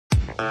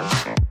Welcome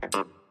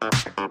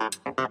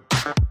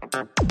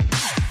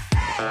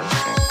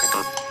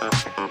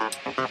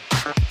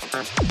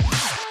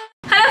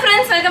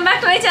back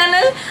to my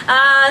channel.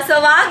 So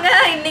வாங்க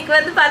இன்னைக்கு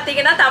வந்து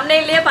பாத்தீங்கன்னா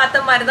thumbnailலயே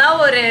பார்த்த மாதிரி தான்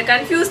ஒரு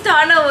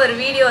கன்ஃபியூஸ்டான ஒரு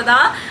வீடியோ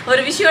தான்.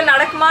 ஒரு விஷயம்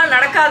நடக்குமா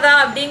நடக்காதா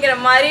அப்படிங்கற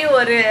மாதிரி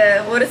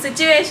ஒரு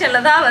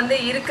சிச்சுவேஷன்ல தான் வந்து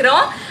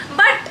இருக்குறோம்.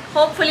 பட்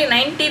hopefully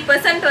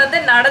 90% வந்து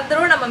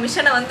நடந்துரும். நம்ம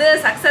மிஷனை வந்து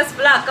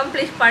சக்சஸ்ஃபுல்லா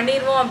அக்கம்ப்ளிஷ்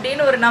பண்ணிடுவோம்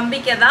அப்படின்னு ஒரு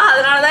நம்பிக்கை தான்.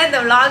 அதனால தான் இந்த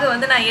vlog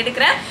வந்து நான்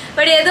எடுக்கிறேன்.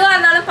 பட் எதுவா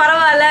இருந்தாலும்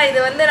பரவாயில்ல, இது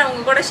வந்து நான்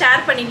உங்க கூட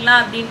ஷேர்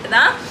பண்ணிக்கலாம் அப்படின்ட்டு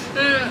தான்.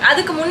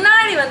 அதுக்கு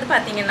முன்னாடி வந்து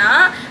பாத்தீங்கன்னா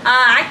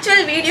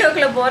ஆக்சுவல்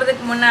வீடியோக்குள்ள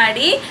போறதுக்கு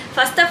முன்னாடி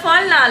ஃபர்ஸ்ட் ஆஃப்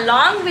ஆல் நான்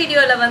லாங்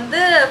வீடியோல வந்து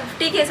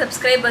 50k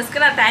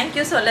சப்ஸ்கிரைபர்ஸ்க்கு நான்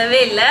தேங்க்யூ சொல்லவே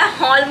இல்லை.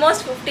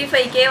 ஆல்மோஸ்ட்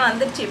 55k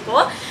வந்துருச்சு இப்போ.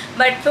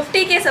 பட்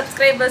 50k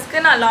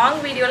சப்ஸ்கிரைபர்ஸ்க்கு நான் லாங்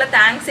வீடியோவில்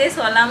தேங்க்ஸே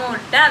சொல்லாமல்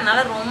விட்டேன். அதனால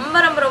ரொம்ப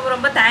ரொம்ப ரொம்ப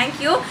ரொம்ப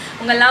தேங்க்யூ.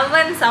 உங்கள் லவ்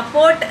அண்ட்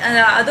சப்போர்ட்,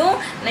 அதுவும்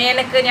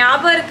எனக்கு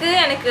ஞாபகம்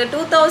இருக்குது, எனக்கு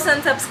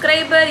 2000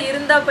 சப்ஸ்கிரைபர்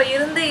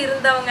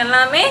இருந்தவங்க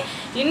எல்லாமே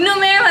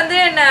இன்னுமே வந்து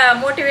என்னை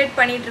மோட்டிவேட்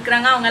பண்ணிட்டு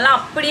இருக்கிறாங்க. அவங்கெல்லாம்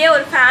அப்படியே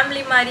ஒரு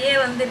ஃபேமிலி மாதிரியே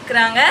வந்து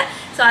இருக்கிறாங்க.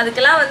 ஸோ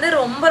அதுக்கெல்லாம் வந்து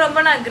ரொம்ப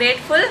ரொம்ப நான்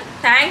கிரேட்ஃபுல்.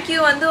 தேங்க்யூ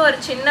வந்து ஒரு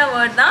சின்ன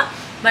வேர்ட் தான்,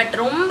 பட்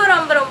ரொம்ப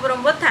ரொம்ப ரொம்ப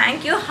ரொம்ப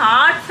thank you,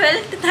 heart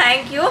felt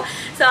thank you.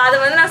 So அதை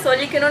வந்து நான்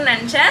சொல்லிக்கணும்னு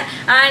நினச்சேன்.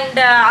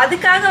 அண்ட்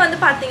அதுக்காக வந்து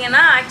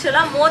பார்த்தீங்கன்னா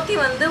ஆக்சுவலாக மோத்தி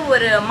வந்து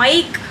ஒரு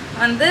மைக்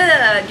வந்து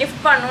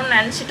கிஃப்ட் பண்ணணும்னு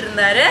நினச்சிட்டு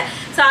இருந்தாரு.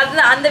 ஸோ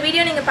அந்த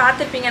வீடியோ நீங்கள்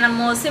பார்த்துருப்பீங்க.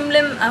 நம்ம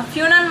சிம்லிம்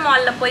ஃபியூனல்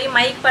மாலில் போய்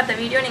மைக்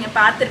பார்த்த வீடியோ நீங்கள்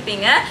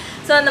பார்த்துருப்பீங்க.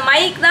 ஸோ அந்த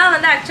மைக் தான்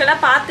வந்து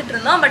ஆக்சுவலாக பார்த்துட்டு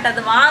இருந்தோம். பட்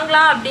அது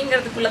வாங்கலாம்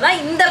அப்படிங்கிறதுக்குள்ளே தான்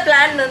இந்த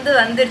பிளான் வந்து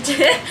வந்துருச்சு.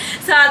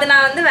 ஸோ அதை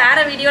நான் வந்து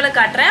வேறு வீடியோவில்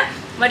காட்டுறேன்.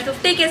 பட்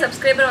 50k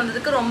சப்ஸ்கிரைபர்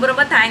வந்ததுக்கு ரொம்ப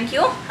ரொம்ப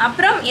தேங்க்யூ.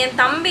 அப்புறம் என்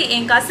தம்பி,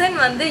 என் கசின்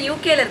வந்து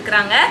யூகேல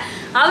இருக்கிறாங்க.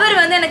 அவர்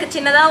வந்து எனக்கு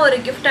சின்னதாக ஒரு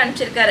கிஃப்ட்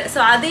அனுப்பிச்சிருக்காரு. ஸோ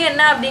அது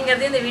என்ன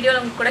அப்படிங்கிறது இந்த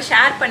வீடியோவில் உங்க கூட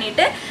ஷேர்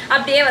பண்ணிவிட்டு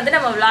அப்படியே வந்து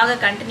நம்ம vlog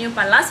கண்டினியூ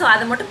பண்ணலாம். ஸோ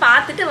அதை மட்டும்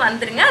பார்த்துட்டு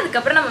வந்துருங்க,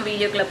 அதுக்கப்புறம் நம்ம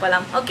வீடியோக்குள்ளே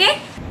போகலாம். ஓகே,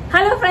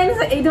 ஹலோ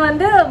ஃப்ரெண்ட்ஸ், இது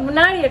வந்து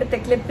முன்னாடி எடுத்த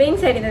கிளிப்பிங்.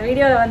 சரி, இந்த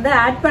வீடியோவில் வந்து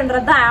ஆட்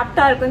பண்ணுறது தான்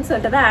ஆப்டாக இருக்குன்னு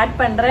சொல்லிட்டு தான் ஆட்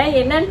பண்ணுறேன்.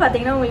 என்னன்னு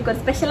பார்த்தீங்கன்னா உங்களுக்கு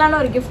ஒரு ஸ்பெஷலான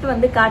ஒரு கிஃப்ட்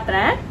வந்து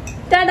காட்டுறேன்.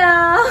 டடா!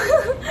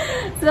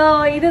 ஸோ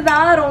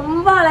இதுதான்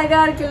ரொம்ப அழகா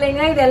இருக்கு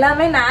இல்லைங்க. இது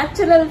எல்லாமே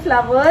நேச்சுரல்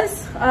ஃப்ளவர்ஸ்,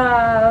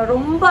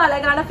 ரொம்ப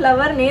அழகான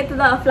ஃப்ளவர். நேற்று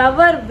தான்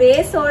ஃப்ளவர்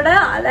பேஸோட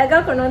அழகா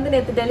கொண்டு வந்து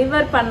நேற்று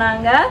டெலிவர்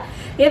பண்ணாங்க.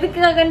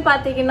 எதுக்காகன்னு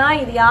பார்த்தீங்கன்னா,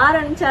 இது யார்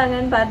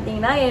அனுப்பிச்சாங்கன்னு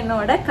பார்த்தீங்கன்னா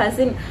என்னோட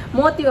கசின்,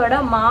 மோத்தியோட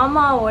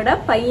மாமாவோட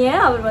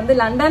பையன். அவர் வந்து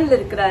லண்டன்ல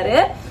இருக்கிறாரு.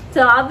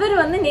 ஸோ அவர்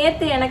வந்து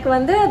நேற்று எனக்கு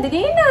வந்து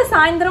திடீர்னு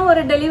சாயந்தரம்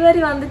ஒரு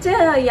டெலிவரி வந்துச்சு.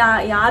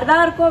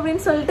 யார்தான் இருக்கும்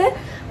அப்படின்னு சொல்லிட்டு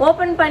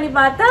ஓப்பன் பண்ணி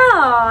பார்த்தா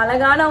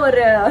அழகான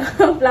ஒரு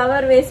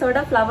ஃப்ளவர் வேஸோட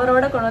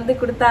ஃப்ளவரோட கொண்டு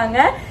வந்து கொடுத்தாங்க.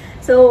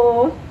 ஸோ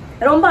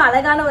ரொம்ப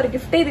அழகான ஒரு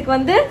கிஃப்ட். இதுக்கு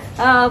வந்து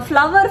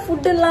ஃப்ளவர்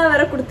ஃபுட்டுலாம்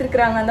வேற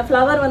கொடுத்துருக்காங்க. அந்த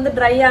ஃப்ளவர் வந்து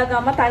ட்ரை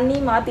ஆகாம தண்ணி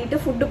மாத்திட்டு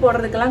ஃபுட்டு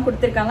போடுறதுக்கெல்லாம்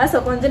கொடுத்துருக்காங்க. ஸோ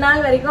கொஞ்ச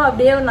நாள் வரைக்கும்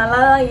அப்படியே நல்லா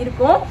தான்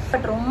இருக்கும்.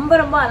 பட் ரொம்ப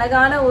ரொம்ப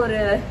அழகான ஒரு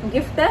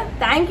கிஃப்ட்.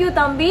 தேங்க்யூ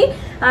தம்பி.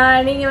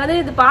 நீங்க வந்து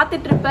இது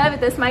பார்த்துட்டு இருப்ப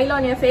with smile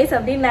on your face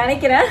அப்படின்னு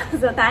நினைக்கிறேன்.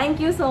 So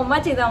thank you so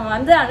much. இதை அவங்க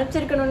வந்து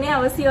அனுப்பிச்சிருக்கணும்னே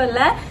அவசியம்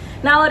இல்லை.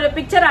 நான் ஒரு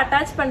பிக்சர்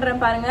அட்டாச்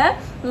பண்றேன் பாருங்க.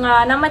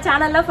 நம்ம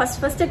சேனல்ல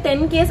ஃபர்ஸ்ட்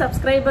 10k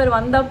சப்ஸ்கிரைபர்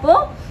வந்தப்போ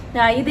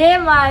இதே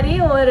மாதிரி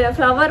ஒரு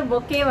ஃப்ளவர்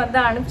பொக்கே வந்து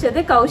அனுப்பிச்சது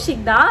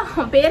கௌஷிக் தான்.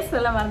 பேர்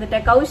சொல்ல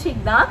மறந்துட்டேன்,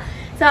 கௌஷிக் தான்.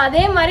 ஸோ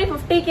அதே மாதிரி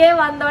 50k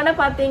வந்தோடனே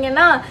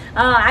பார்த்தீங்கன்னா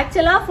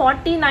ஆக்சுவலா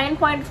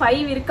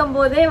 49.5 இருக்கும்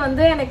போதே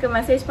வந்து எனக்கு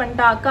மெசேஜ்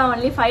பண்ணிட்டா, அக்கா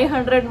only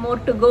 500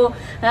 more to go,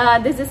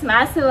 this is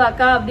massive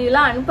அக்கா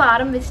அப்படிலாம் அனுப்ப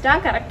ஆரம்பிச்சிட்டா.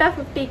 கரெக்டா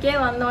 50k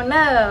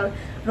வந்தோடனே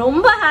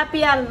ரொம்ப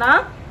ஹாப்பியா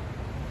இருந்தான்.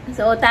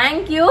 So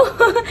thank you.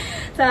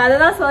 ஸோ அதை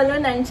தான்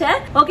சொல்லணும்னு நினச்சேன்.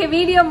 ஓகே,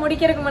 வீடியோ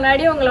முடிக்கிறதுக்கு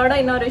முன்னாடி உங்களோட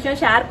இன்னொரு விஷயம்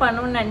ஷேர்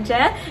பண்ணணும்னு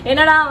நினச்சேன்.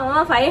 என்னடா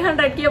அவன்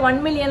 500k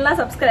 1 மில்லியன்லாம்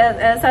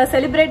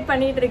செலிப்ரேட்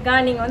பண்ணிட்டு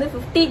இருக்கான், நீங்கள் வந்து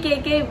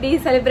 50k இப்படி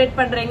செலிப்ரேட்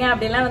பண்ணுறீங்க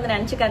அப்படிலாம் வந்து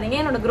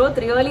நினச்சிக்காதீங்க. என்னோட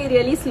க்ரோத்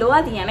ரியலி ஸ்லோ,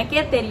 அது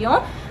எனக்கே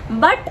தெரியும்.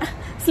 But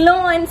slow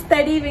and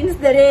study wins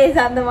the race.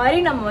 அந்த மாதிரி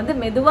நம்ம வந்து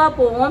மெதுவா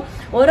போவோம்.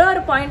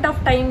 ஒரு பாயிண்ட்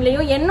ஆஃப்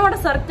டைம்லயும் என்னோட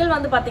சர்க்கிள்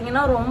வந்து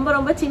பாத்தீங்கன்னா ரொம்ப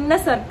ரொம்ப சின்ன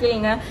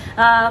சர்க்கிள்ங்க.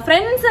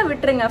 ஃப்ரெண்ட்ஸை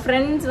விட்டுருங்க,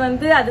 ஃப்ரெண்ட்ஸ்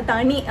வந்து அது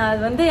தனி. அது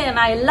வந்து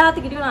நான்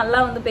எல்லாத்துக்கிட்டையும் நல்லா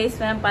வந்து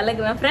பேசுவேன்,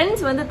 பழகுவேன்.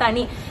 ஃப்ரெண்ட்ஸ் வந்து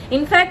தனி.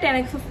 இன்ஃபேக்ட்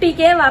எனக்கு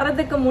 50k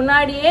வர்றதுக்கு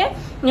முன்னாடியே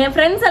என்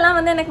ஃப்ரெண்ட்ஸ் எல்லாம்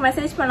வந்து எனக்கு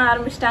மெசேஜ் பண்ண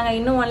ஆரம்பிச்சிட்டாங்க.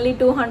 இன்னும் only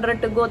 200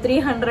 to go,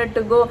 300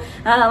 to go,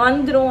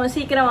 வந்துரும்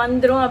சீக்கிரம்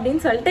வந்துரும்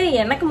அப்படின்னு சொல்லிட்டு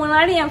எனக்கு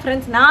முன்னாடி என்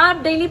ஃப்ரெண்ட்ஸ்,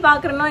 நான் டெய்லி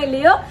பாக்குறனோ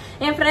இல்லையோ,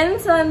 என்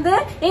ஃப்ரெண்ட்ஸ் வந்து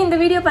இந்த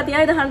வீடியோ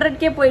பாத்தியா இது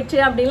 100k போயிடுச்சு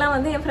அப்படிலாம்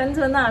வந்து என்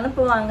ஃப்ரெண்ட்ஸ் வந்து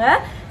அனுப்புவாங்க.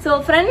 ஸோ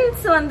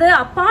ஃப்ரெண்ட்ஸ் வந்து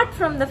அப்பார்ட்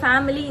ஃப்ரம் த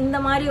ஃபேமிலி, இந்த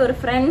மாதிரி ஒரு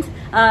ஃப்ரெண்ட்ஸ்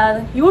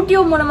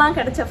யூடியூப் மூலமா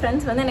கிடைச்ச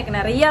ஃப்ரெண்ட்ஸ் வந்து எனக்கு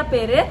நிறைய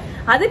பேரு.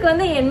 அதுக்கு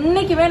வந்து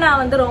என்னைக்குமே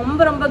நான் வந்து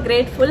ரொம்ப ரொம்ப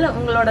கிரேட்ஃபுல்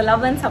உங்களோட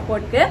love and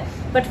சப்போர்ட்க்கு.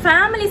 But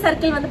family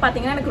circle வந்து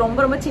பாத்தீங்கன்னா எனக்கு ரொம்ப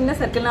ரொம்ப சின்ன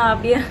சர்க்கிள். நான்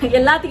அப்படியே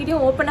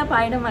எல்லாத்துக்கிட்டையும் ஓப்பன் அப்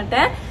ஆயிட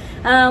மாட்டேன்.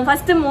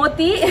 ஃபர்ஸ்ட்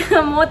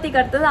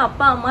மோத்திக்கு அடுத்தது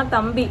அப்பா அம்மா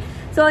தம்பி.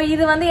 ஸோ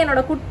இது வந்து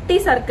என்னோட குட்டி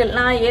சர்க்கிள்.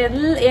 நான்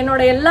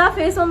என்னோட எல்லா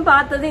ஃபேஸும்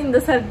பார்த்தது இந்த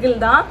சர்க்கிள்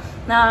தான்.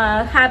 நான்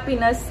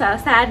ஹாப்பினஸ்,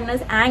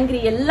 சேட்னஸ், ஆங்கிரி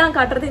எல்லாம்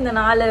காட்டுறது இந்த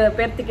 4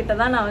 பேர்த்துக்கிட்ட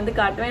தான் நான் வந்து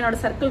காட்டுவேன். என்னோட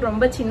சர்க்கிள்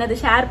ரொம்ப சின்னது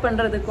ஷேர்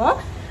பண்றதுக்கும்.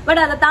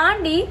 பட் அதை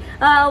தாண்டி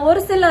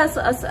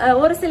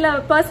ஒரு சில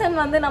பர்சன்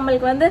வந்து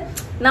நம்மளுக்கு வந்து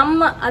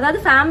நம்ம அதாவது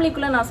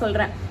ஃபேமிலிக்குள்ள நான்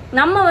சொல்றேன்,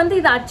 நம்ம வந்து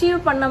இதை அச்சீவ்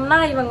பண்ணோம்னா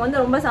இவங்க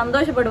வந்து ரொம்ப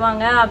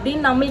சந்தோஷப்படுவாங்க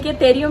அப்படின்னு நம்மளுக்கே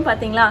தெரியும்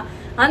பாத்தீங்களா.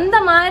 அந்த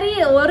மாதிரி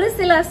ஒரு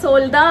சில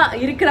சோல் தான்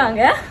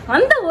இருக்கிறாங்க.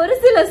 அந்த ஒரு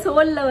சில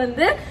சோல்ல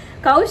வந்து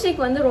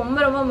கௌஷிக் வந்து ரொம்ப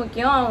ரொம்ப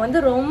முக்கியம். அவன் வந்து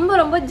ரொம்ப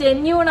ரொம்ப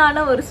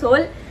ஜென்யூனான ஒரு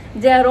சோல்,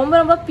 ரொம்ப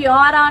ரொம்ப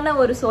பியூரான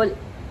ஒரு சோல்.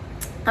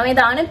 அவன்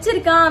இதை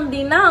அனுப்பிச்சிருக்கான்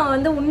அப்படின்னா அவன்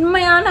வந்து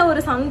உண்மையான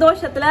ஒரு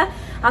சந்தோஷத்துல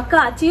அக்கா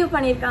அச்சீவ்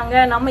பண்ணிருக்காங்க,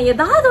 நம்ம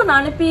ஏதாவது ஒன்று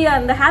அனுப்பி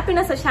அந்த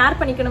ஹாப்பினஸை ஷேர்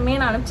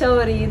பண்ணிக்கணுமே அனுப்பிச்ச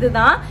ஒரு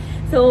இதுதான்.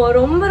 ஸோ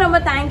ரொம்ப ரொம்ப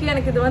தேங்க்யூ.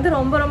 எனக்கு இது வந்து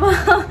ரொம்ப ரொம்ப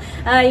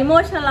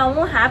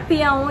இமோஷனலாகவும்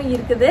ஹாப்பியாகவும்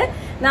இருக்குது.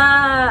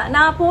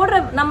 நான் போடுற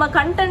நம்ம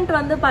கண்டென்ட்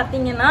வந்து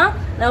பார்த்தீங்கன்னா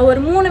ஒரு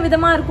 3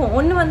 விதமாக இருக்கும்.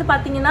 ஒன்று வந்து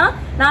பார்த்தீங்கன்னா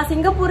நான்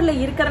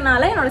சிங்கப்பூரில்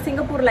இருக்கிறனால என்னோட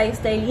சிங்கப்பூர் லைஃப்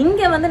ஸ்டைல்,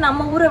 இங்கே வந்து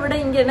நம்ம ஊரை விட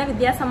இங்கே என்ன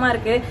வித்தியாசமாக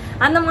இருக்குது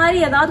அந்த மாதிரி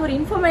ஏதாவது ஒரு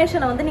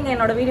இன்ஃபர்மேஷனை வந்து நீங்கள்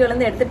என்னோட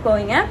வீடியோலேருந்து எடுத்துகிட்டு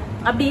போவீங்க.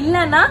 அப்படி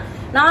இல்லைன்னா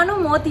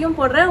நானும் மோத்தியும்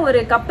போடுற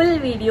ஒரு கப்பிள்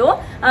வீடியோ.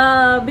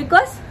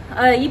 பிகாஸ்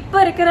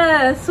இப்ப இருக்கிற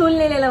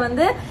சூழ்நிலையில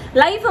வந்து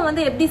லைஃபை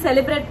வந்து எப்படி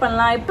செலிப்ரேட்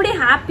பண்ணலாம், எப்படி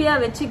ஹாப்பியா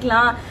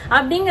வச்சுக்கலாம்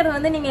அப்படிங்கறது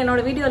வந்து நீங்க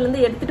என்னோட வீடியோல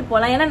இருந்து எடுத்துட்டு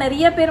போகலாம். ஏன்னா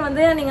நிறைய பேர்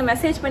வந்து நீங்க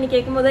மெசேஜ் பண்ணி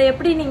கேட்கும் போது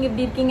எப்படி நீங்க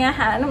இப்படி இருக்கீங்க,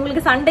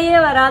 உங்களுக்கு சண்டையே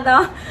வராதா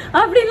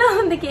அப்படிலாம்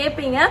வந்து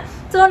கேட்பீங்க.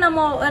 ஸோ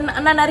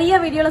நான் நிறைய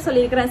வீடியோல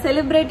சொல்லியிருக்கிறேன்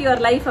செலிப்ரேட்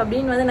யுவர் லைஃப்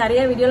அப்படின்னு வந்து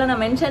நிறைய வீடியோல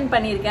நான் மென்ஷன்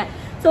பண்ணியிருக்கேன்.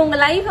 ஸோ உங்க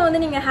லைஃபை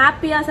வந்து நீங்க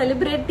ஹாப்பியா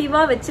செலிப்ரேட்டிவா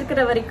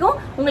வச்சுக்கிற வரைக்கும்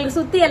உங்களுக்கு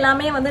சுத்தி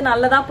எல்லாமே வந்து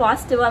நல்லதா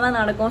பாசிட்டிவா தான்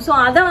நடக்கும். ஸோ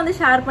அதை வந்து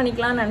ஷேர்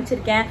பண்ணிக்கலாம்னு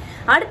நினைச்சிருக்கேன்.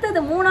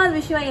 அடுத்தது 3வது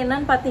விஷயம்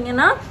என்னன்னு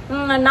பாத்தீங்கன்னா,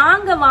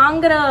 நாங்க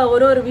வாங்குற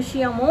ஒரு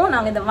விஷயமும்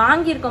நாங்க இதை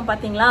வாங்கியிருக்கோம்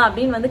பாத்தீங்களா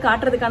அப்படின்னு வந்து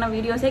காட்டுறதுக்கான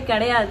வீடியோஸே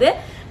கிடையாது.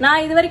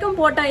 நான் இது வரைக்கும்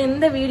போட்ட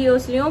எந்த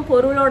வீடியோஸ்லயும்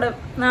பொருளோட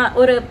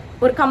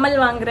ஒரு கம்மல்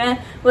வாங்குறேன்,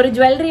 ஒரு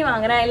ஜுவல்லரி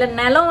வாங்குறேன், இல்ல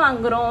நிலம்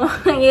வாங்குறோம்,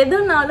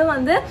 எதுனாலும்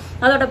வந்து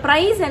அதோட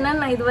பிரைஸ்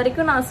என்னன்னு நான் இது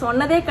வரைக்கும் நான்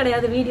சொன்னதே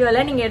கிடையாது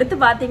வீடியோல. நீங்க எடுத்து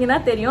பாத்தீங்கன்னா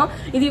தெரியும்,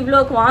 இது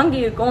இவ்வளோக்கு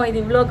வாங்கியிருக்கோம், இது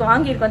இவ்வளோக்கு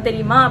வாங்கியிருக்கோம்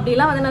தெரியுமா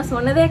அப்படிலாம் வந்து நான்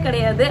சொன்னதே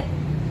கிடையாது.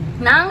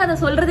 நாங்க அதை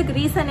சொல்றதுக்கு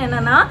ரீசன்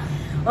என்னன்னா,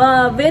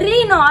 வெரி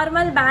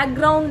நார்மல்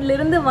பேக்ரவுண்ட்ல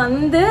இருந்து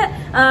வந்து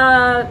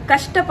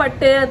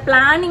கஷ்டப்பட்டு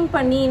பிளானிங்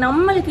பண்ணி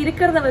நம்மளுக்கு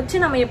இருக்கிறத வச்சு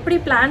நம்ம எப்படி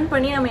பிளான்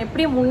பண்ணி நம்ம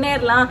எப்படி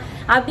முன்னேறலாம்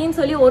அப்படின்னு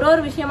சொல்லி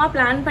ஒரு விஷயமா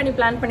பிளான்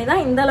பண்ணி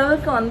தான் இந்த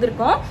அளவுக்கு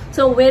வந்திருக்கோம்.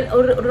 ஸோ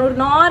ஒரு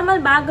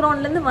நார்மல்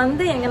பேக்ரவுண்ட்ல இருந்து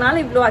வந்து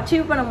எங்களால இவ்வளோ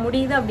அச்சீவ் பண்ண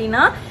முடியுது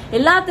அப்படின்னா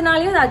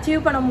எல்லாத்தினாலையும் அதை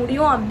அச்சீவ் பண்ண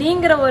முடியும்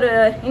அப்படிங்கிற ஒரு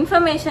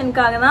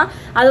இன்ஃபர்மேஷனுக்காக தான்,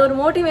 அது ஒரு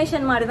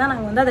மோட்டிவேஷன் மாதிரி தான்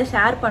நாங்கள் வந்து அதை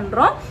ஷேர்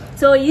பண்றோம்.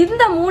 ஸோ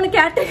இந்த 3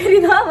 கேட்டகரி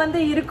தான் வந்து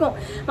இருக்கும்.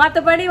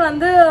 மற்றபடி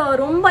வந்து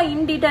ரொம்ப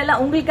இன்டீட்டெயிலா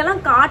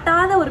உங்களுக்கெல்லாம்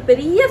காட்டாத ஒரு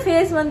பெரிய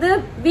ஃபேஸ் வந்து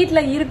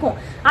வீட்டில் இருக்கும்.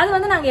 அது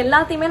வந்து நாங்கள்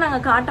எல்லாத்தையுமே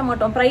நாங்கள் காட்ட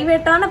மாட்டோம்.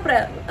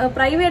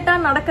 பிரைவேட்டா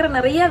நடக்கிற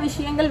நிறைய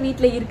விஷயங்கள்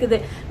வீட்டில் இருக்குது,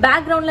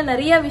 பேக்ரவுண்ட்ல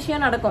நிறைய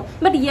விஷயம் நடக்கும்.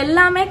 பட்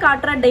எல்லாமே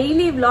காட்டுற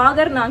டெய்லி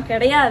விளாகர் நான்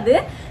கிடையாது.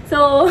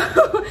 ஸோ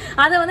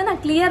அதை வந்து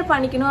நான் கிளியர்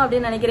பண்ணிக்கணும்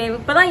அப்படின்னு நினைக்கிறேன்.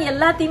 இப்போதான்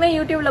எல்லாத்தையுமே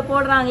யூடியூப்ல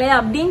போடுறாங்களே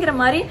அப்படிங்கிற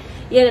மாதிரி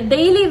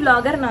டெய்லி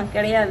விளாகர் நான்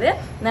கிடையாது.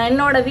 நான்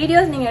என்னோட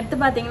வீடியோஸ் நீங்க எடுத்து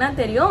பாத்தீங்கன்னா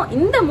தெரியும்,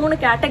 இந்த 3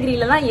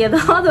 கேட்டகரியில தான்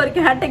ஏதாவது ஒரு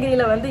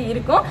கேட்டகரியில வந்து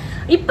இருக்கும்.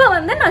 இப்ப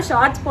வந்து நான்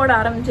ஷார்ட்ஸ் போட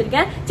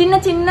ஆரம்பிச்சிருக்கேன்.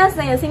 சின்ன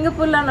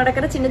சிங்கப்பூர்ல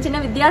நடக்கிற சின்ன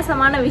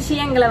வித்தியாசமான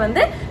விஷயங்களை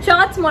வந்து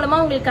ஷார்ட்ஸ் மூலமா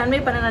உங்களுக்கு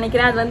கன்வே பண்ண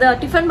நினைக்கிறேன். அது வந்து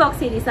டிஃபன்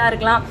பாக்ஸ் சீரீஸா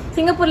இருக்கலாம்,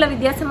 சிங்கப்பூர்ல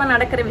வித்தியாசமா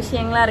நடக்கிற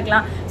விஷயங்களா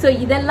இருக்கலாம். ஸோ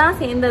இதெல்லாம்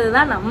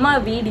சேர்ந்ததுதான் நம்ம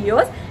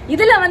வீடியோஸ்.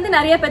 இதுல வந்து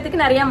நிறைய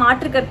பேத்துக்கு நிறைய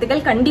மாற்று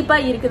கருத்துக்கள் கண்டிப்பா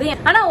இருக்குது.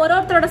 ஆனா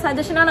ஒருத்தரோட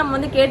சஜஷனா நம்ம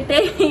வந்து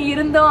கேட்டே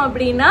இருந்தோம்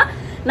அப்படின்னா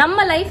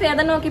நம்ம லைஃப்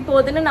எதை நோக்கி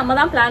போகுதுன்னு நம்ம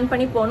தான் பிளான்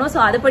பண்ணி போகணும். ஸோ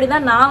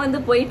அதுபடிதான் நான் வந்து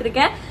போயிட்டு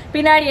இருக்கேன்.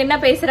 பின்னாடி என்ன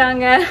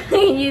பேசுறாங்க,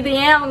 இது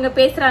ஏன் அவங்க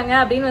பேசுறாங்க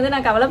அப்படின்னு வந்து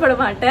நான் கவலைப்பட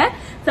மாட்டேன்.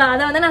 ஸோ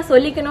அதை வந்து நான்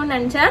சொல்லிக்கணும்னு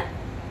நினைச்சேன்.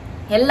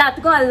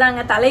 எல்லாத்துக்கும்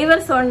அதுதாங்க,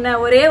 தலைவர் சொன்ன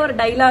ஒரே ஒரு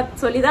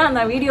டைலாக் சொல்லிதான்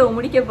அந்த வீடியோவை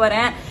முடிக்க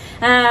போறேன்.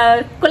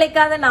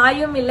 குலைக்காத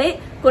நாயும் இல்லை,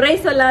 குறை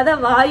சொல்லாத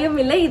வாயும்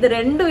இல்லை, இது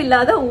ரெண்டும்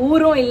இல்லாத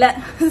ஊரும் இல்லை.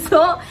 ஸோ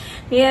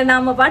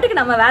நம்ம பாட்டுக்கு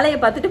நம்ம வேலையை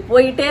பார்த்துட்டு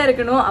போயிட்டே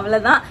இருக்கணும்,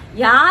 அவ்வளவுதான்.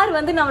 யார்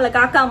வந்து நம்மளை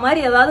காக்கா மாதிரி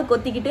ஏதாவது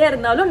கொத்திக்கிட்டே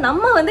இருந்தாலும்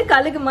நம்ம வந்து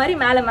கழுகு மாதிரி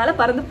மேல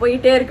பறந்து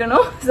போயிட்டே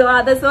இருக்கணும். ஸோ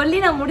அதை சொல்லி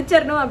நான்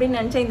முடிச்சிடணும் அப்படின்னு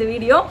நினைச்சேன் இந்த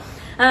வீடியோ.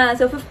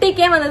 ஸோ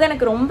 50K வந்தது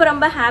எனக்கு ரொம்ப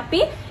ரொம்ப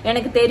ஹாப்பி.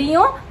 எனக்கு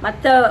தெரியும்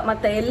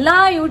மற்ற எல்லா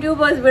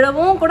யூடியூபர்ஸ்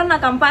விடவும் கூட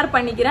நான் கம்பேர்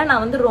பண்ணிக்கிறேன்.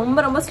 நான் வந்து ரொம்ப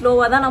ரொம்ப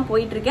ஸ்லோவா தான் நான்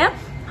போயிட்டு இருக்கேன்.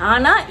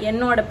 ஆனா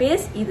என்னோட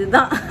பேஸ்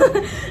இதுதான்.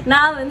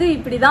 நான் வந்து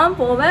இப்படிதான்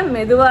போவேன்,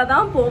 மெதுவா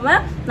தான் போவேன்.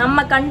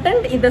 நம்ம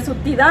கண்டென்ட் இதை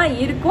சுத்தி தான்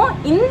இருக்கும்.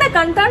 இந்த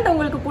கண்டென்ட்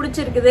உங்களுக்கு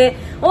பிடிச்சிருக்குது,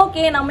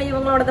 ஓகே, நம்ம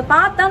இவங்களோட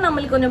பார்த்தா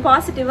நம்மளுக்கு கொஞ்சம்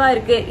பாசிட்டிவா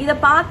இருக்கு, இதை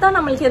பார்த்தா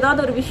நம்மளுக்கு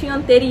ஏதாவது ஒரு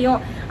விஷயம்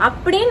தெரியும்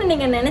அப்படின்னு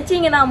நீங்க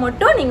நினைச்சீங்கன்னா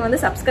மட்டும் நீங்க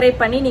வந்து சப்ஸ்கிரைப்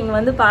பண்ணி நீங்க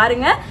வந்து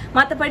பாருங்க.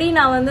 மற்றபடி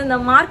நான் வந்து இந்த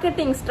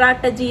மார்க்கெட்டிங்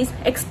ஸ்ட்ராட்டஜிஸ்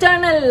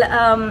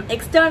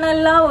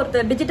எக்ஸ்டர்னலா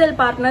ஒரு டிஜிட்டல்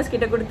பார்ட்னர்ஸ்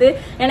கிட்ட கொடுத்து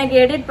எனக்கு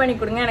எடிட் பண்ணி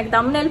கொடுங்க, எனக்கு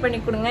தம்ப்நெயில்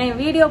பண்ணி கொடுங்க,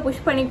 என் வீடியோ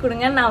புஷ் பண்ணி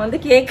கொடுங்க நான் வந்து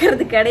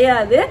கேட்கறது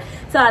கிடையாது.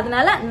 ஸோ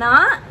அதனால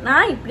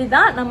நான்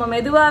இப்படிதான், நம்ம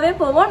மெதுவாவே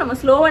போவோம், நம்ம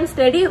ஸ்லோ அண்ட்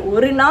ஸ்டடி.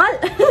 ஒரு நாள்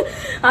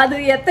அது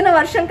எத்தனை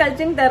வருஷம்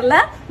கழிச்சுன்னு தெரியல,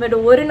 பட்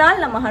ஒரு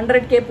நாள் நம்ம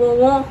 100K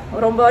போவோம்,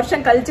 ரொம்ப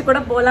வருஷம் கழிச்சு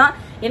கூட போகலாம்.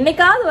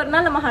 என்னைக்காவது ஒரு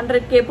நாள் நம்ம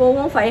 100K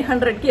போவோம்,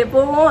 500K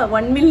போவோம்,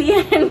 1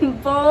 மில்லியன்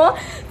போவோம்.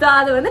 ஸோ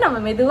அது வந்து நம்ம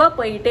மெதுவா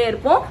போயிட்டே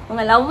இருப்போம்.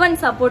 உங்க லவ்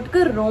அண்ட்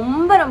சப்போர்ட்டுக்கு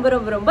ரொம்ப ரொம்ப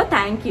ரொம்ப ரொம்ப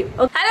thank you.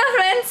 Hello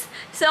friends,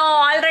 so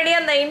already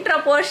அந்த இன்ட்ரோ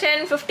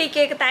போர்ஷன்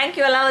 50K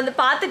தேங்க்யூ எல்லாம் வந்து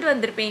பார்த்துட்டு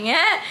வந்திருப்பீங்க.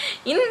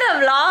 இந்த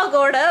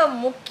விலாகோட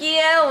முக்கிய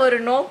ஒரு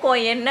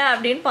நோக்கம் என்ன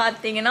அப்படின்னு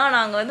பார்த்தீங்கன்னா,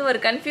 நாங்கள் வந்து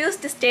ஒரு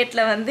கன்ஃபியூஸ்டு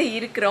ஸ்டேட்டில் வந்து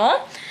இருக்கிறோம்.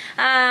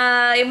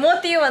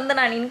 மோத்தியும் வந்து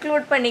நான்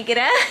இன்க்ளூட்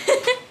பண்ணிக்கிறேன்.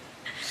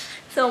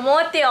 ஸோ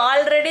மோத்தி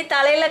ஆல்ரெடி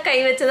தலையில் கை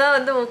வச்சு தான்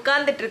வந்து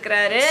உட்காந்துட்டு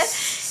இருக்கிறாரு.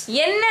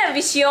 என்ன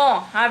விஷயம்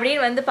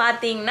அப்படின்னு வந்து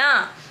பார்த்தீங்கன்னா,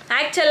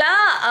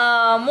 ஆக்சுவலாக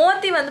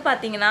மோத்தி வந்து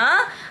பார்த்தீங்கன்னா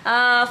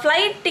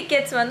ஃப்ளைட்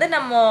டிக்கெட்ஸ் வந்து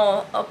நம்ம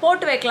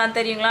போட்டு வைக்கலாம்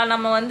தெரியுங்களா.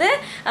 நம்ம வந்து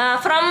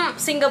ஃப்ரம்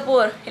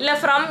சிங்கப்பூர் இல்லை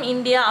from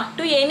India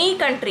to any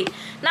country,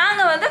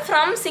 நாங்கள் வந்து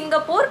from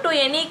Singapore to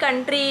any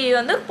country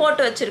வந்து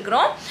போட்டு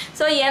வச்சுருக்குறோம்.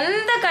 ஸோ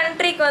எந்த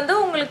கண்ட்ரிக்கு வந்து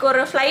உங்களுக்கு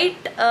ஒரு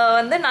ஃப்ளைட்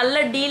வந்து நல்ல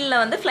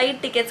டீலில் வந்து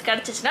ஃப்ளைட் டிக்கெட்ஸ்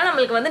கிடச்சிச்சின்னா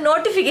நம்மளுக்கு வந்து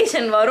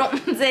நோட்டிஃபிகேஷன் வரும்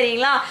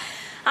சரிங்களா.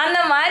 அந்த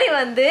மாதிரி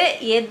வந்து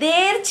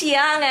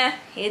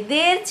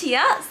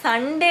எதேர்ச்சியாக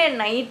சண்டே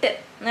நைட்டு,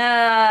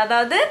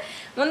 அதாவது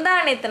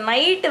முந்தானேத்து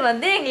நைட்டு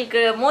வந்து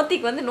எங்களுக்கு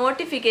மோத்திக்கு வந்து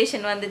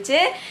நோட்டிஃபிகேஷன் வந்துச்சு.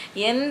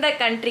 எந்த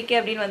கண்ட்ரிக்கு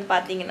அப்படின்னு வந்து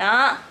பார்த்தீங்கன்னா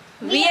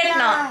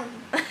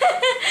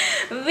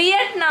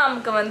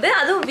வியட்நாமுக்கு வந்து,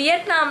 அதுவும்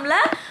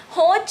வியட்நாமில்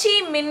ஹோச்சி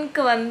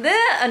மின்க்கு வந்து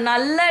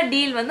நல்ல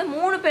டீல் வந்து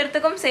 3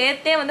 பேர்த்துக்கும்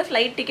சேர்த்தே வந்து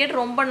ஃப்ளைட் டிக்கெட்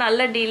ரொம்ப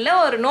நல்ல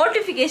டீலில் ஒரு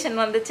நோட்டிஃபிகேஷன்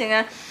வந்துச்சுங்க.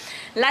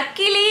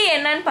 லக்கிலி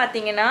என்னன்னு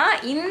பார்த்தீங்கன்னா,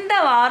 இந்த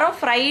வாரம்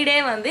ஃப்ரைடே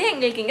வந்து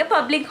எங்களுக்கு இங்கே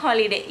பப்ளிக்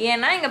ஹாலிடே.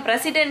 ஏன்னா இங்கே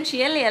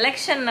பிரசிடென்ஷியல்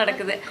எலெக்ஷன்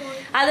நடக்குது,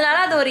 அதனால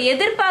அது ஒரு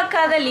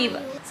எதிர்பார்க்காத லீவ்.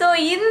 ஸோ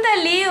இந்த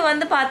லீவ்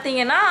வந்து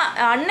பார்த்தீங்கன்னா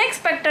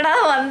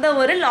அன்எக்ஸ்பெக்டடாக வந்த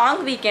ஒரு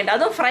லாங் வீக்கெண்ட்,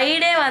 அதுவும்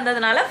ஃப்ரைடே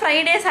வந்ததுனால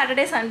ஃப்ரைடே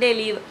சாட்டர்டே சண்டே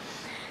லீவ்.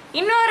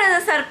 இன்னொரு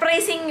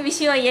சர்ப்ரைசிங்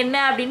விஷயம் என்ன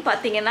அப்படின்னு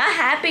பார்த்தீங்கன்னா,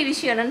 ஹாப்பி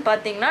விஷயம் என்னன்னு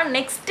பார்த்தீங்கன்னா,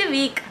 நெக்ஸ்ட்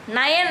வீக்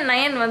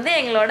 9/9 வந்து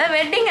எங்களோட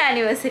வெட்டிங்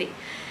ஆனிவர்சரி.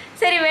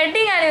 சரி,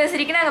 வெட்டிங்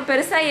ஆனிவர்சரிக்கு நாங்கள்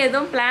பெருசாக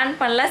எதுவும் பிளான்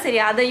பண்ணல. சரி,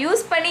 அதை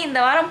யூஸ் பண்ணி இந்த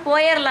வாரம்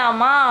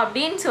போயிடலாமா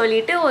அப்படின்னு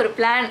சொல்லிட்டு ஒரு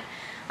பிளான்.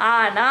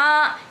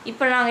 ஆனால்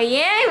இப்போ நாங்கள்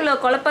ஏன் இவ்வளோ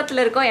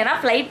குழப்பத்தில் இருக்கோம், ஏன்னா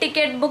ஃப்ளைட்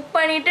டிக்கெட் புக்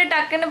பண்ணிவிட்டு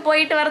டக்குன்னு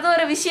போயிட்டு வர்றது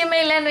ஒரு விஷயமே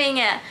இல்லைன்னு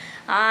வைங்க.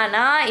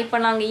 ஆனால் இப்போ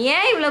நாங்கள்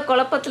ஏன் இவ்வளோ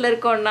குழப்பத்தில்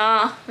இருக்கோம்னா,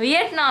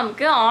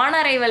 வியட்நாமுக்கு ஆன்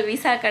அரைவல்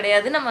விசா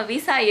கிடையாது, நம்ம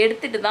விசா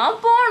எடுத்துகிட்டு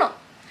தான் போகணும்.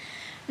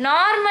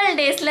 நார்மல்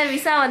டேஸில்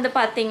விசா வந்து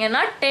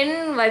பார்த்தீங்கன்னா 10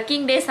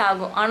 ஒர்க்கிங் டேஸ்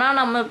ஆகும். ஆனால்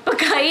நம்ம இப்போ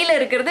கையில்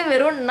இருக்கிறது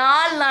வெறும்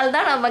 4 நாள்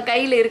தான் நம்ம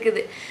கையில்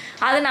இருக்குது.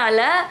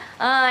 அதனால்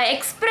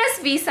எக்ஸ்பிரஸ்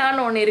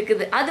விசான்னு ஒன்று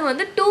இருக்குது, அது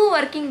வந்து 2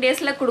 ஒர்க்கிங்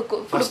டேஸில்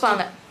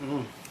கொடுப்பாங்க.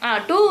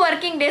 2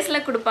 ஒர்க்கிங்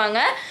டேஸில் கொடுப்பாங்க.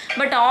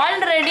 பட்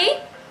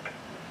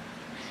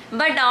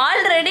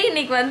ஆல்ரெடி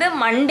இன்னைக்கு வந்து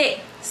மண்டே.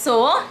 ஸோ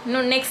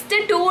இன்னும் நெக்ஸ்ட்டு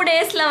 2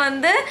 டேஸில்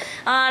வந்து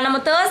நம்ம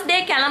தேர்ஸ்டே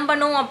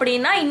கிளம்பணும்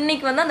அப்படின்னா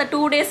இன்றைக்கி வந்து அந்த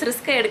 2 டேஸ்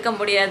ரிஸ்க்கை எடுக்க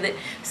முடியாது.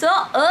 ஸோ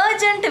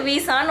அர்ஜென்ட்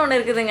விசான்னு ஒன்று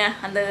இருக்குதுங்க.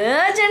 அந்த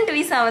அர்ஜென்ட்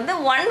விசா வந்து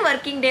 1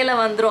 ஒர்க்கிங்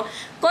டேயில் வந்துடும்.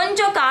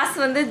 கொஞ்சம் காசு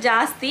வந்து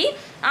ஜாஸ்தி.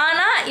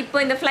 ஆனால் இப்போ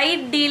இந்த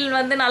ஃப்ளைட் டீல்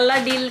வந்து நல்ல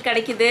டீல்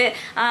கிடைக்குது,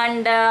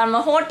 அண்ட்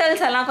நம்ம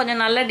ஹோட்டல்ஸ் எல்லாம்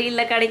கொஞ்சம் நல்ல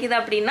டீலில் கிடைக்குது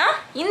அப்படின்னா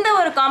இந்த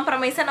ஒரு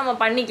காம்ப்ரமைஸை நம்ம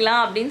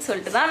பண்ணிக்கலாம் அப்படின்னு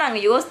சொல்லிட்டு தான்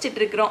நாங்கள்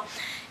யோசிச்சுட்டு இருக்கிறோம்.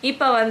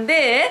 இப்போ வந்து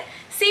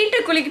சீட்டு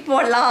குலுக்கி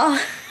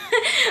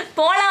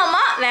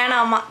போலாமா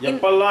வேணாமா?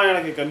 எப்பெல்லாம்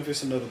எனக்கு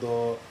கன்ஃபியூஷன் வருதோ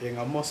எங்க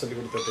அம்மா சொல்லி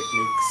கொடுத்த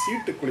டெக்னிக்,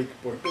 சீட்டு குலுக்கி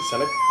போட்டு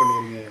செலக்ட்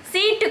பண்ணிடுங்க.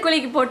 சீட்டு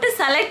குலுக்கி போட்டு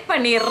செலக்ட்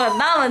பண்ணிடுறது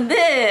தான் வந்து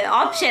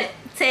ஆப்ஷன்.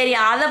 சரி,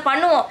 அதை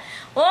பண்ணுவோம்.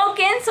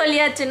 ஓகேன்னு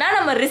சொல்லியாச்சுன்னா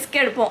நம்ம ரிஸ்க்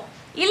எடுப்போம்.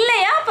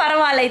 இல்லையா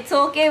பரவாயில்ல, இட்ஸ்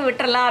ஓகே,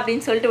 விட்டுறலாம்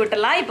அப்படின்னு சொல்லிட்டு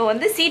விட்டுறலாம். இப்போ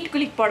வந்து சீட்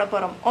குலுக்கி போட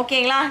போகிறோம்.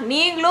 ஓகேங்களா?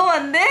 நீங்களும்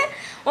வந்து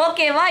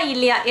ஓகேவா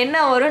இல்லையா என்ன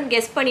வரும்னு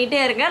கெஸ் பண்ணிகிட்டே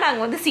இருங்க.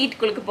 நாங்கள் வந்து சீட்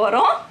குலுக்க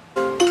போகிறோம்.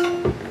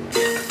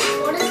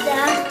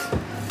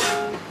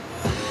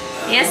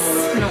 Yes,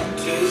 no,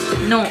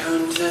 no.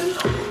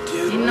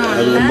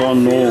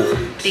 No.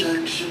 Tick.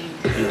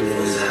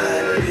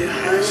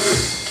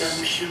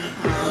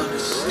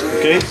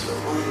 Okay.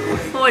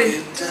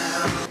 Hold.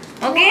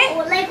 Okay.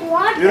 Like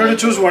what? You need to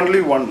choose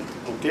only one.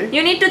 Okay.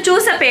 You need to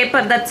choose a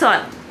paper. That's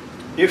all.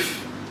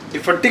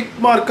 If a tick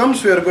mark comes,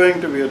 we are going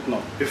to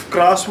Vietnam. If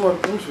cross mark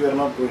comes, we are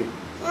not going.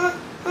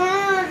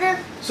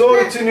 So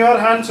it's in your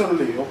hands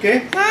only. Okay.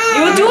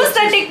 You choose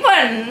the tick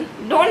one.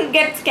 Don't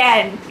get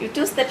scared. You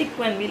choose the tick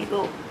one. We'll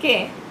go. Okay.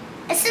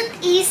 Is it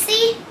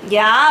easy?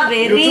 Yeah,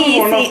 very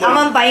easy.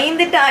 அவன்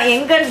பயந்துட்டான்,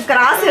 எங்க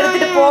cross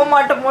எடுத்துட்டு போக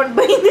மாட்டோமோன்னு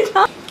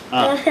பயந்துட்டான்.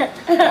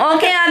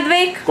 Okay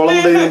அத்வைக்,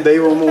 குழந்தையும்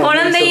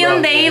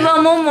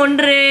தெய்வமும்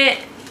ஒன்று.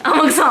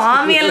 அவன்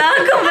சாமி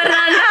எல்லாம்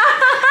கும்பிடுறாங்க.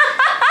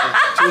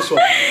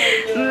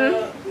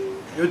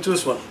 You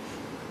choose one.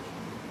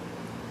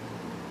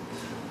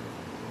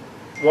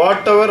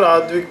 Whatever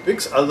Advik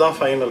picks, அதுதான்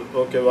ஃபைனல்.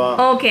 ஓகேவா?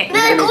 ஓகே.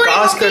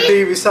 காசு கட்டி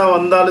விசா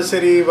வந்தாலும்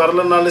சரி,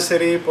 வரலனாலும்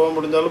சரி, போக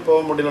முடிஞ்சாலும் போக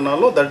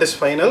முடியலனாலும் that is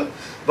final.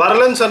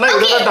 வரலன்னு சொன்னா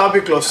இதுதான்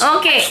topic close.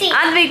 Okay,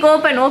 Advik,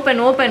 open.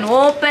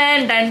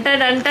 Dun dun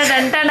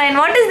dun dun. And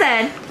what is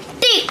that?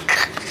 Tick.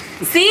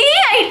 See,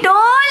 I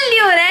told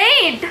you,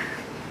 right?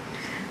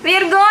 We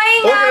are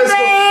going,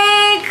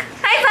 Advik.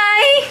 High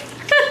five.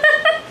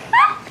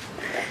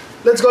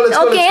 Let's go.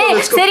 Okay,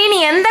 சரி, நீ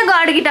எந்த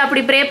God கிட்ட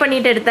அப்படி pray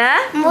பண்ணிட்டு எடுத்த?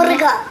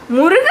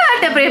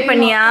 முருகாட்ட ப்ரே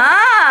பண்ணியா?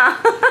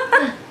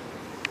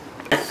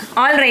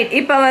 Alright,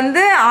 இப்போ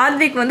வந்து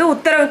ஆத்விக் வந்து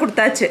உத்தரவு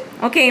கொடுத்தாச்சு.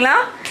 ஓகேங்களா?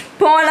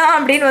 போகலாம்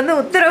அப்படின்னு வந்து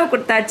உத்தரவு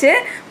கொடுத்தாச்சு.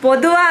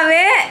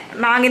 பொதுவாகவே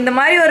நாங்கள் இந்த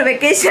மாதிரி ஒரு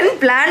வெக்கேஷன்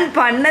பிளான்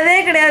பண்ணதே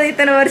கிடையாது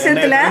இத்தனை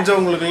வருஷத்தில்.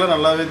 தெரிஞ்சவங்களுக்குலாம்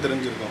நல்லாவே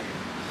தெரிஞ்சிருக்கோம்.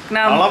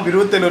 நான்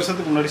 27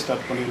 வருஷத்துக்கு முன்னாடி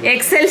ஸ்டார்ட் பண்ணிருக்கேன்.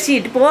 எக்ஸல்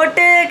ஷீட்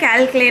போட்டு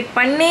கால்குலேட்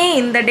பண்ணி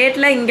இந்த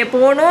டேட்டில் இங்கே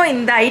போகணும்,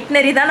 இந்த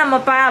ஐட்னரி தான் நம்ம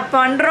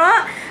பண்ணுறோம்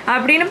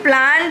அப்படின்னு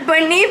பிளான்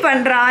பண்ணி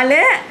பண்ணுற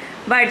ஆள்.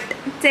 பட்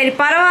சரி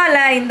பரவாயில்ல,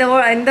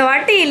 இந்த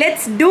வாட்டி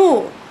லெட்ஸ் டூ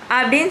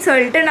அப்படின்னு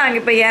சொல்லிட்டு நாங்கள்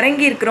இப்போ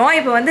இறங்கியிருக்கிறோம்.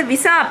 இப்போ வந்து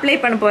விசா அப்ளை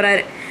பண்ண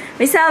போகிறாரு.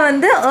 விசா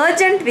வந்து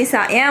அர்ஜென்ட்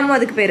விசா. ஏன்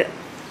அதுக்கு பேர்?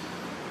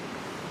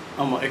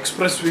 ஆமாம்,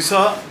 எக்ஸ்பிரஸ்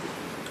விசா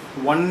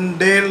 1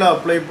 டேல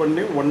அப்ளை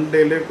பண்ணி 1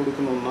 டேலே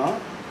கொடுக்கணும்னா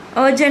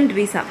அர்ஜென்ட்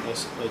விசா.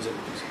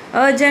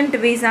 அர்ஜென்ட்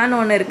விசான்னு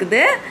ஒன்று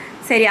இருக்குது.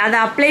 சரி, அதை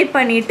அப்ளை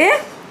பண்ணிவிட்டு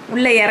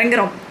உள்ளே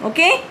இறங்குறோம்.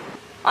 Okay,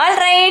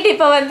 alright.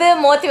 இப்போ வந்து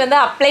மோத்தி வந்து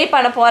அப்ளை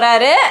பண்ண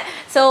போகிறாரு.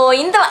 ஸோ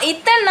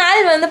இத்தனை நாள்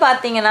வந்து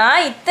பார்த்தீங்கன்னா,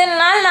 இத்தனை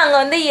நாள் நாங்கள்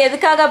வந்து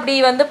எதுக்காக அப்படி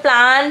வந்து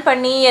பிளான்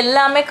பண்ணி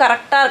எல்லாமே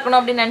கரெக்டாக இருக்கணும்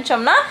அப்படின்னு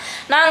நினச்சோம்னா,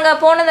 நாங்கள்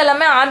போனது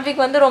எல்லாமே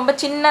ஆத்விக் வந்து ரொம்ப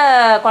சின்ன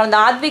குழந்தை.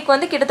 ஆத்விக்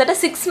வந்து கிட்டத்தட்ட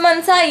 6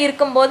 மந்த்ஸாக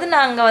இருக்கும்போது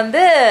நாங்கள்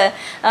வந்து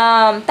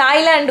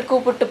தாய்லாண்டு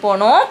கூப்பிட்டு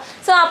போனோம்.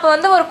 ஸோ அப்போ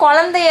வந்து ஒரு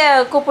குழந்தைய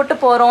கூப்பிட்டு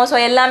போகிறோம். ஸோ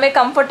எல்லாமே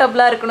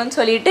கம்ஃபர்டபுளாக இருக்கணும்னு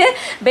சொல்லிட்டு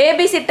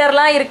பேபி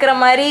சிட்டர்லாம் இருக்கிற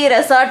மாதிரி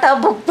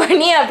ரெசார்ட்டாக புக்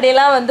பண்ணி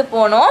அப்படிலாம் வந்து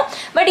போனோம்.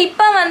 பட்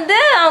இப்போ வந்து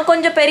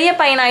கொஞ்சம் பெரிய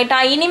பையன்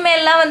ஆகிட்டான்.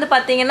 இனிமேல்லாம் வந்து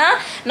பார்த்திங்கன்னா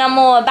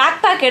நம்ம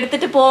பேக் பேக்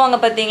எடுத்துகிட்டு போவாங்க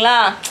பார்த்தீங்களா,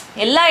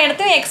 எல்லா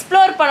இடத்தையும்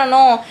எக்ஸ்ப்ளோர்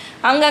பண்ணணும்,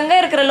 அங்கங்கே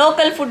இருக்கிற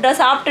லோக்கல் ஃபுட்டை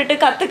சாப்பிட்டுட்டு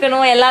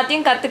கற்றுக்கணும்,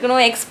 எல்லாத்தையும்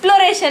கற்றுக்கணும்.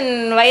 எக்ஸ்ப்ளோரேஷன்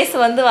வயசு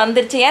வந்து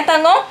வந்துருச்சு. ஏன்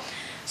தங்கம்?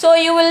 So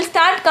you will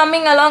start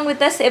coming along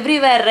with us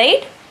everywhere,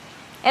 right?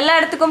 எல்லா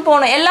இடத்துக்கும்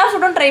போகணும். எல்லா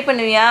ஃபுட்டும் ட்ரை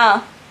பண்ணுவியா?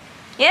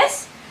 S,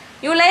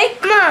 you like?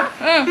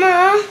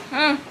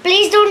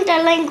 Please don't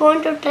tell I'm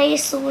going to try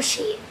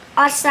sushi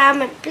or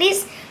salmon.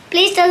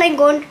 Please tell I'm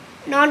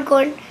not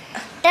going.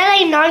 Tell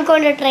I'm not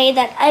going to try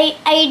that.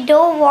 I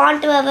don't want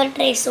to ever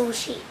try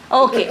sushi.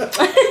 Okay.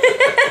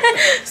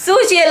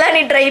 Sushi எல்லாம்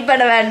நீ try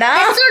பண்ண வேண்டாம்.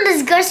 That's so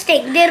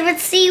disgusting. They're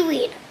with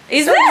seaweed.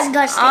 Is so it?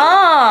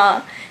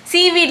 Disgusting.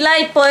 சீவீட்லாம்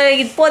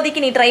இப்போதைக்கு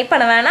நீ try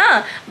பண்ண வேணாம்.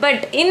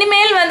 But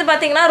இனிமேல் வந்து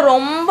பார்த்திங்கன்னா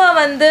ரொம்ப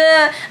வந்து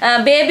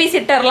பேபி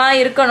சிட்டர்லாம்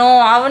இருக்கணும்,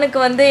 அவனுக்கு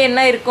வந்து என்ன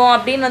இருக்கும்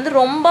அப்படின்னு வந்து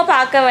ரொம்ப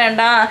பார்க்க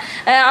வேண்டாம்,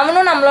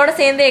 அவனும் நம்மளோட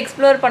சேர்ந்து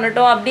எக்ஸ்ப்ளோர்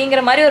பண்ணட்டும்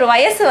அப்படிங்கிற மாதிரி ஒரு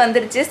வயசு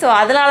வந்துருச்சு. ஸோ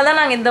அதனால தான்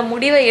நாங்கள் இந்த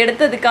முடிவை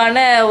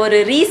எடுத்ததுக்கான ஒரு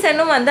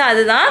ரீசனும் வந்து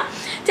அதுதான்.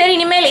 சரி,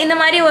 இனிமேல் இந்த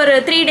மாதிரி ஒரு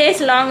 3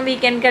 டேஸ் லாங்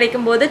வீக்கெண்ட்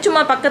கிடைக்கும்போது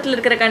சும்மா பக்கத்தில்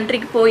இருக்கிற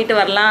கண்ட்ரிக்கு போயிட்டு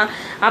வரலாம்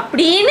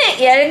அப்படின்னு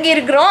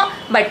இறங்கியிருக்கிறோம்.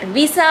 பட்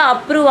விசா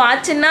அப்ரூவ்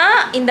ஆச்சுன்னா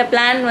இந்த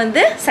பிளான்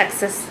வந்து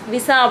சக்ஸஸ்.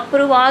 விசா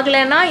அப்ரூவ்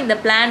ஆகலைன்னா இந்த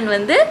பிளான்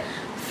வந்து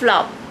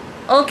ஃப்ளாப்.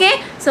 ஓகே,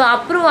 ஸோ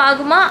அப்ரூவ்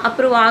ஆகுமா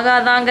அப்ரூவ்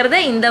ஆகாதாங்கிறத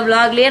இந்த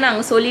விளாக்லேயே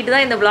நாங்கள் சொல்லிட்டு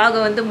தான் இந்த விளாகை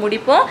வந்து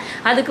முடிப்போம்.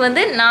 அதுக்கு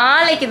வந்து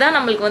நாளைக்கு தான்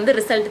நம்மளுக்கு வந்து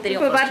ரிசல்ட்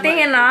தெரியும். இப்போ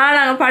பார்த்தீங்கன்னா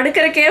நாங்கள்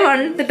படுக்கிறக்கே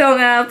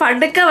வந்துட்டோங்க.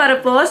 படுக்க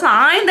வரப்போ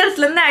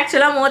சாயந்தரத்துலேருந்து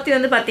ஆக்சுவலாக மோத்தி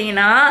வந்து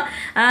பார்த்தீங்கன்னா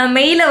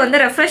மெயிலை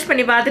வந்து ரெஃப்ரெஷ்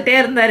பண்ணி பார்த்துட்டே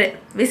இருந்தார்.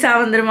 விசா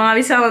வந்துருமா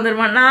விசா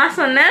வந்துருமா. நான்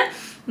சொன்னேன்,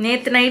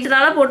 நேற்று நைட்டு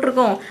தானே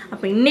போட்டிருக்கோம்,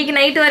 அப்போ இன்றைக்கி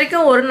நைட்டு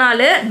வரைக்கும் ஒரு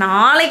நாள்,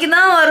 நாளைக்கு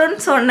தான்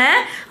வரும்னு சொன்னேன்.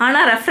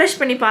 ஆனால் ரெஃப்ரெஷ்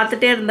பண்ணி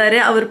பார்த்துட்டே இருந்தார்.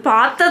 அவர்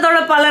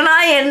பார்த்ததோட பலனா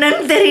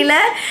என்னன்னு தெரியல,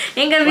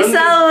 எங்கள்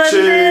விசாவை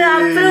வந்து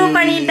அப்ரூவ்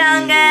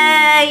பண்ணிட்டாங்க.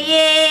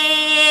 ஏ,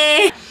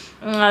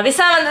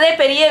 விசா வந்ததே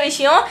பெரிய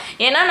விஷயம்.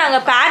 ஏன்னா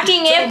நாங்கள்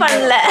பேக்கிங்கே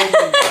பண்ணல.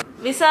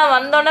 விசா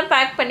வந்தோடனே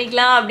பேக்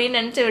பண்ணிக்கலாம் அப்படின்னு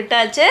நினச்சி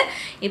விட்டாச்சு.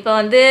 இப்போ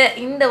வந்து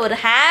இந்த ஒரு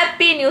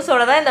ஹாப்பி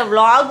நியூஸோட தான் இந்த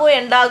விளாகும்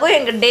எண்ட் ஆகும்,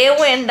 எங்கள்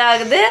டேவும் எண்ட்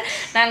ஆகுது.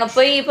 நாங்கள்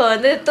போய் இப்போ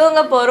வந்து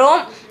தூங்க போகிறோம்.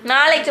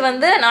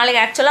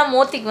 நாளைக்கு ஆக்சுவலாக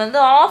மோத்திக்கு வந்து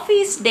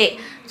ஆஃபீஸ் டே.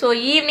 ஸோ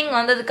ஈவினிங்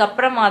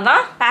வந்ததுக்கப்புறமா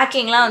தான்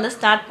பேக்கிங்லாம் வந்து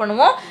ஸ்டார்ட்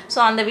பண்ணுவோம். ஸோ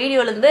அந்த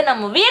வீடியோலேருந்து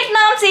நம்ம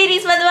வியட்நாம்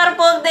சீரீஸ் வந்து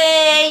வரப்போகுது.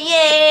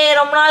 ஏ,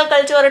 ரொம்ப நாள்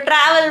கழிச்சு ஒரு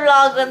ட்ராவல்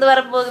விளாக் வந்து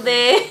வரப்போகுது.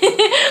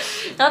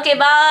 ஓகே,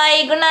 பாய்,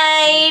 குட்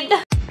நைட்.